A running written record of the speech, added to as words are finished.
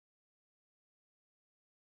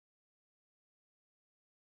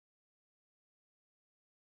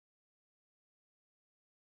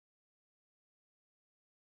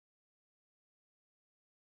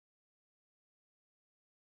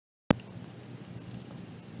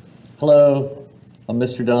Hello, I'm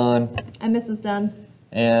Mr. Dunn, I'm Mrs. Dunn.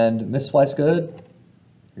 and Miss Weisgood,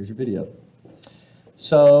 here's your video.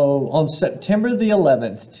 So on September the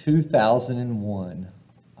 11th, 2001,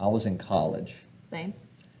 I was in college. Same.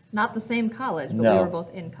 Not the same college, but No. we were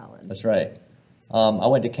both in college. That's right. I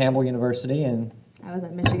went to Campbell University, and I was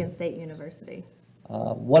at Michigan State University.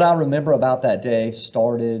 what I remember about that day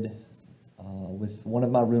started with one of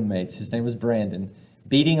my roommates, his name was Brandon,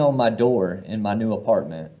 beating on my door in my new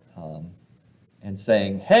apartment and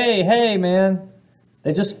saying, hey, man,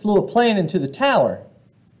 they just flew a plane into the tower.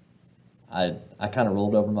 I kind of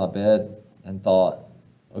rolled over my bed and thought,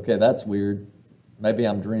 okay, that's weird. Maybe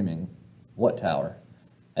I'm dreaming. What tower?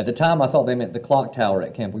 At the time, I thought they meant the clock tower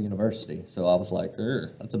at Campbell University. So I was like,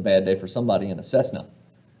 that's a bad day for somebody in a Cessna.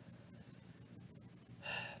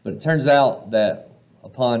 But it turns out that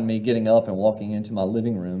upon me getting up and walking into my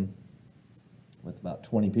living room with about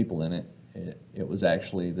 20 people in it, it was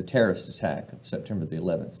actually the terrorist attack of September the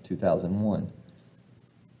 11th, 2001.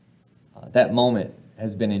 That moment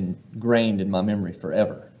has been ingrained in my memory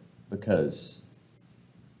forever because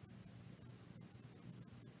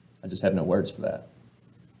I just have no words for that.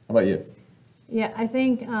 How about you? Yeah, I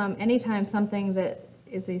think anytime something that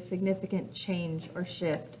is a significant change or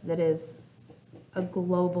shift that is a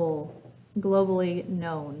globally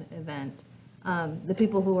known event, the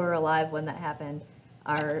people who were alive when that happened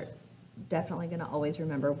are definitely going to always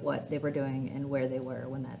remember what they were doing and where they were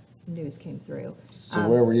when that news came through. So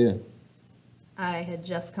where were you? I had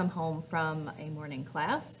just come home from a morning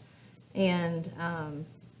class and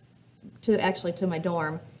to my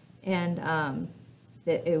dorm, and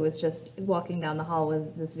it was just walking down the hall was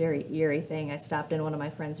this very eerie thing. I stopped in one of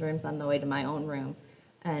my friend's rooms on the way to my own room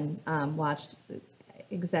and watched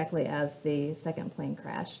exactly as the second plane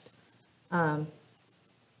crashed.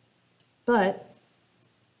 But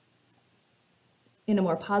in a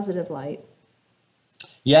more positive light.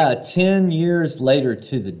 Yeah, 10 years later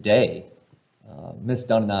to the day, Miss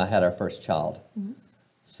Dunn and I had our first child. Mm-hmm.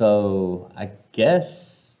 So I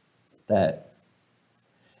guess that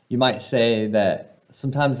you might say that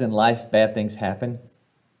sometimes in life bad things happen,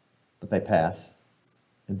 but they pass.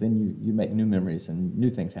 And then you make new memories and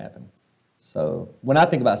new things happen. So when I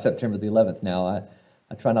think about September the 11th now,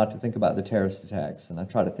 I try not to think about the terrorist attacks, and I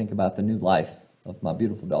try to think about the new life of my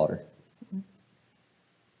beautiful daughter.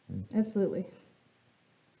 Mm-hmm. Absolutely.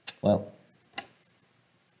 Well,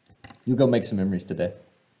 you go make some memories today.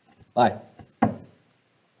 Bye.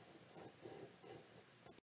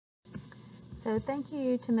 So thank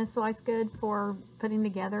you to Ms. Weisgood for putting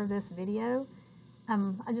together this video.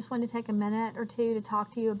 I just wanted to take a minute or two to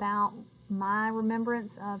talk to you about my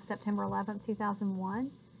remembrance of September 11th,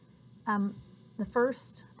 2001. The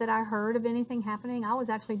first that I heard of anything happening, I was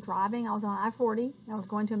actually driving. I was on I-40. I was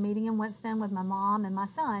going to a meeting in Winston with my mom and my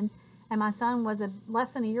son was less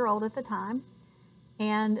than a year old at the time.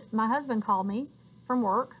 And my husband called me from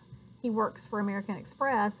work. He works for American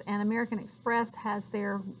Express, and American Express has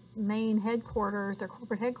their main headquarters, their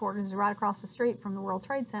corporate headquarters is right across the street from the World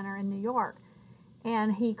Trade Center in New York.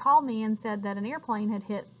 And he called me and said that an airplane had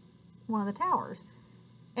hit one of the towers.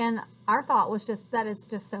 And our thought was just that it's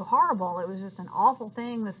just so horrible. It was just an awful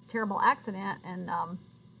thing, this terrible accident. And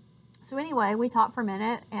so anyway, we talked for a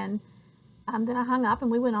minute, and then I hung up and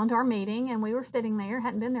we went on to our meeting, and we were sitting there,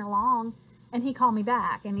 hadn't been there long, and he called me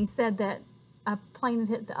back and he said that a plane had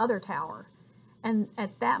hit the other tower. And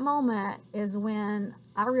at that moment is when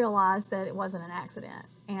I realized that it wasn't an accident.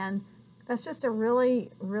 And that's just a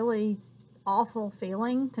really, really awful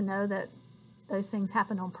feeling to know that those things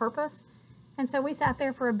happened on purpose. And so we sat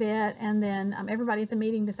there for a bit, and then everybody at the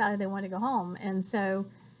meeting decided they wanted to go home. And so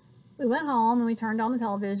we went home and we turned on the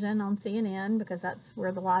television on CNN because that's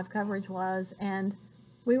where the live coverage was. And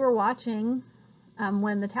we were watching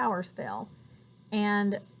when the towers fell.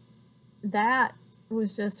 And that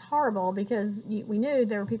was just horrible because we knew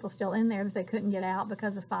there were people still in there that they couldn't get out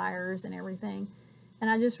because of fires and everything.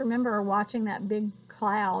 And I just remember watching that big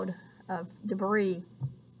cloud of debris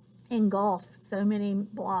engulf so many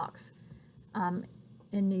blocks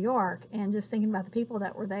in New York, and just thinking about the people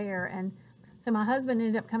that were there. And so my husband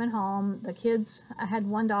ended up coming home. The kids, I had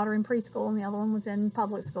one daughter in preschool and the other one was in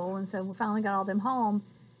public school, and so we finally got all them home.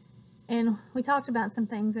 And we talked about some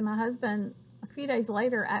things, and my husband, a few days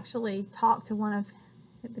later, actually talked to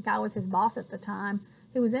the guy was his boss at the time,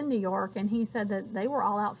 who was in New York, and he said that they were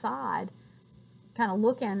all outside kind of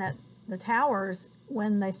looking at the towers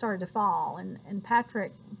when they started to fall. And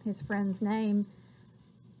Patrick, his friend's name,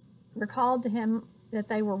 recalled to him that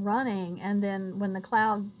they were running, and then when the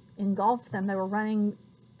cloud engulfed them, they were running.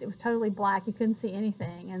 It was totally black. You couldn't see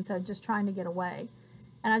anything, and so just trying to get away.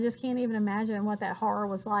 And I just can't even imagine what that horror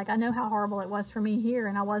was like. I know how horrible it was for me here,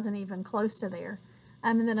 and I wasn't even close to there.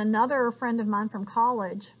 And then another friend of mine from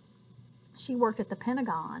college, she worked at the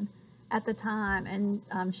Pentagon at the time,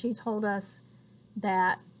 and she told us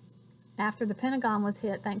that after the Pentagon was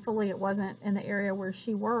hit, thankfully it wasn't in the area where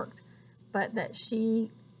she worked, but that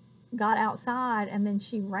she got outside and then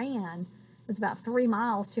she ran. It was about 3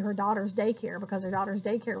 miles to her daughter's daycare, because her daughter's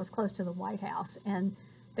daycare was close to the White House, and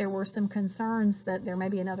there were some concerns that there may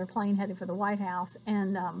be another plane headed for the White House.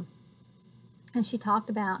 And she talked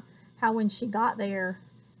about how when she got there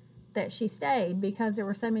that she stayed because there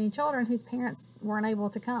were so many children whose parents weren't able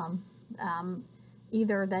to come.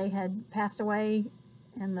 Either they had passed away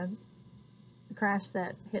in the crash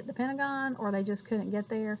that hit the Pentagon, or they just couldn't get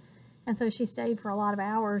there. And so she stayed for a lot of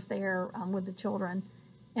hours there with the children.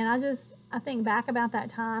 And I think back about that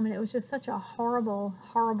time, and it was just such a horrible,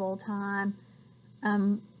 horrible time.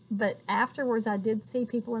 But afterwards, I did see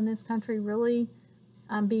people in this country really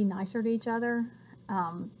be nicer to each other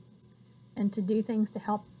and to do things to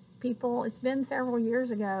help people. It's been several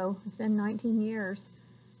years ago. It's been 19 years.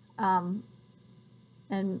 And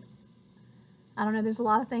I don't know, there's a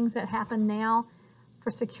lot of things that happen now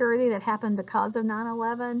for security that happened because of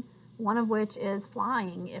 9/11, one of which is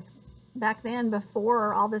flying. If back then,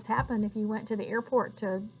 before all this happened, if you went to the airport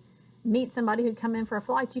to meet somebody who'd come in for a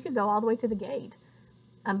flight, you could go all the way to the gate.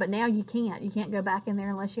 But now you can't. You can't go back in there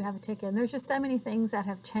unless you have a ticket. And there's just so many things that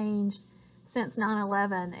have changed since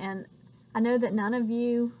 9/11. And I know that none of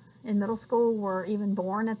you in middle school were even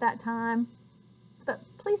born at that time. But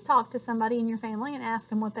please talk to somebody in your family and ask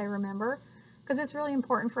them what they remember, because it's really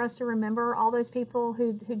important for us to remember all those people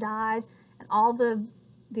who died, and all the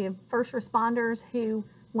first responders who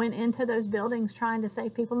went into those buildings trying to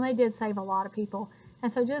save people. And they did save a lot of people.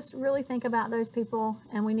 And so just really think about those people,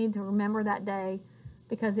 and we need to remember that day,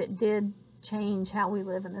 because it did change how we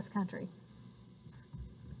live in this country.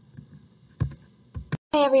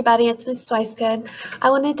 Hey everybody, it's Ms. Swicegood. I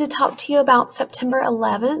wanted to talk to you about September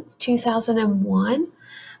 11th, 2001.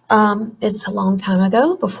 It's a long time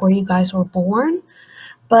ago, before you guys were born,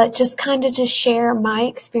 but just kind of share my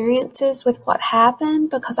experiences with what happened,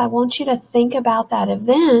 because I want you to think about that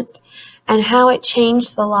event and how it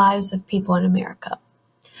changed the lives of people in America.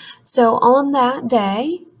 So on that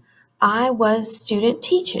day, I was student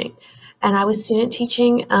teaching, and I was student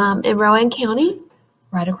teaching in Rowan County,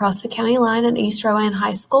 right across the county line at East Rowan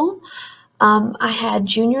High School. I had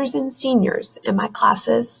juniors and seniors in my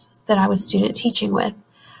classes that I was student teaching with.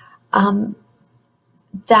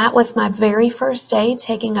 That was my very first day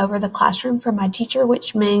taking over the classroom from my teacher,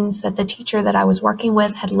 which means that the teacher that I was working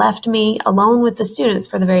with had left me alone with the students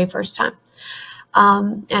for the very first time.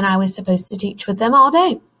 And I was supposed to teach with them all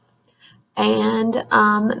day. And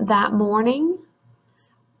that morning,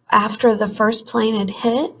 after the first plane had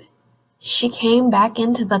hit, she came back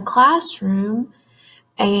into the classroom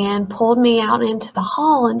and pulled me out into the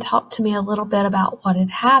hall and talked to me a little bit about what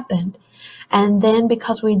had happened. And then,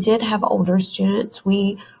 because we did have older students,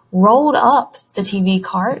 we rolled up the TV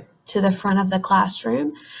cart to the front of the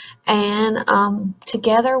classroom, and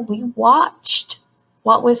together we watched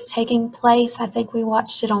what was taking place. I think we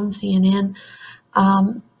watched it on CNN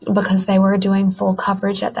because they were doing full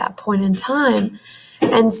coverage at that point in time.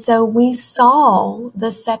 And so we saw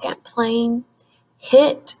the second plane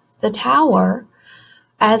hit the tower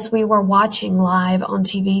as we were watching live on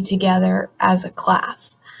TV together as a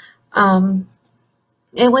class.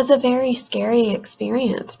 It was a very scary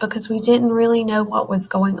experience because we didn't really know what was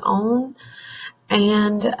going on.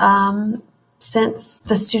 And since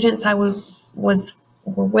the students I were with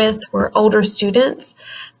were older students,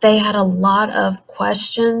 they had a lot of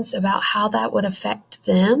questions about how that would affect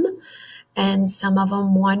them. And some of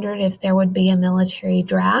them wondered if there would be a military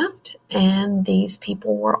draft. And these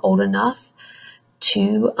people were old enough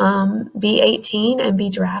to be 18 and be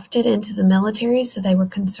drafted into the military, so they were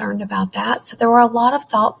concerned about that. So there were a lot of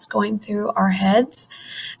thoughts going through our heads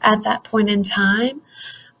at that point in time.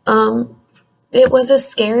 It was a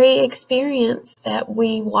scary experience that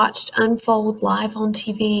we watched unfold live on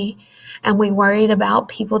TV, and we worried about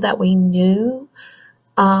people that we knew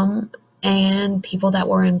and people that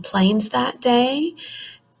were in planes that day.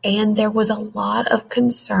 And there was a lot of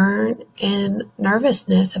concern and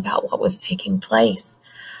nervousness about what was taking place.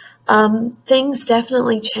 Things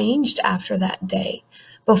definitely changed after that day.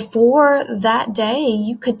 Before that day,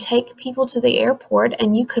 you could take people to the airport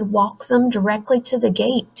and you could walk them directly to the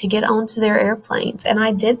gate to get onto their airplanes. And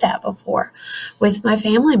I did that before with my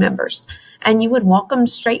family members. And you would walk them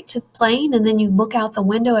straight to the plane, and then you look out the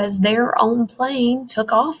window as their own plane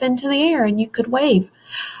took off into the air and you could wave.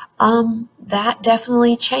 that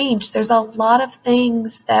definitely changed. There's a lot of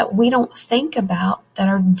things that we don't think about that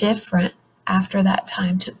are different after that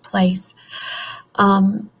time took place.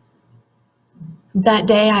 That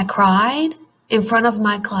day I cried in front of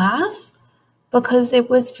my class because it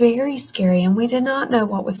was very scary and we did not know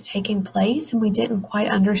what was taking place and we didn't quite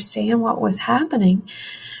understand what was happening.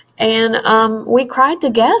 And we cried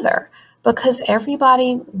together because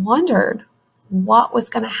everybody wondered what was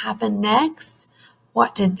going to happen next.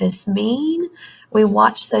 What did this mean? We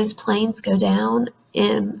watched those planes go down,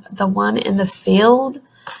 and the one in the field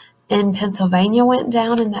in Pennsylvania went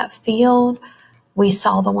down in that field. We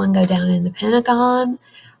saw the one go down in the Pentagon.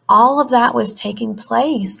 All of that was taking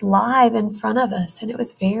place live in front of us, and it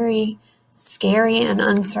was very scary and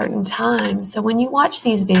uncertain time. So when you watch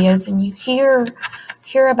these videos and you hear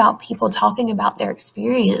about people talking about their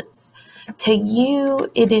experience, to you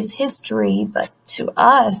it is history, but to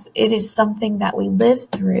us it is something that we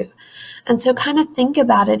lived through. And so kind of think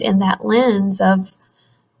about it in that lens of,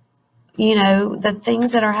 the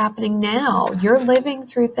things that are happening now. You're living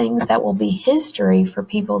through things that will be history for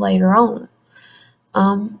people later on.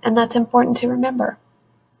 And that's important to remember.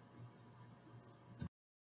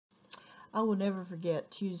 I will never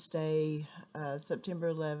forget Tuesday,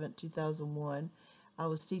 September 11th, 2001. I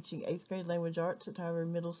was teaching 8th grade language arts at Tyler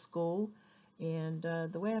Middle School, and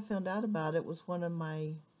the way I found out about it was one of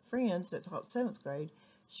my friends that taught 7th grade.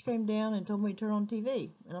 She came down and told me to turn on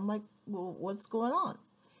TV, and I'm like, well, what's going on?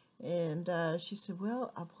 And she said,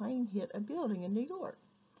 well, a plane hit a building in New York.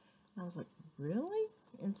 And I was like, really?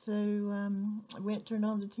 And so I went, turned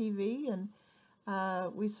on the TV, and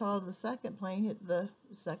we saw the second plane hit the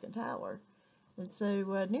second tower. And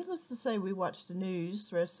so needless to say, we watched the news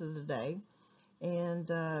the rest of the day. And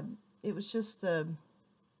it was just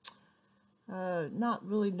not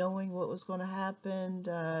really knowing what was going to happen.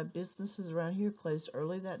 Businesses around here closed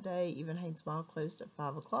early that day. Even Haynes Mall closed at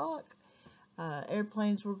 5 o'clock.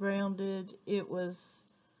 Airplanes were grounded. It was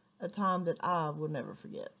a time that I will never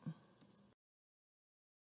forget.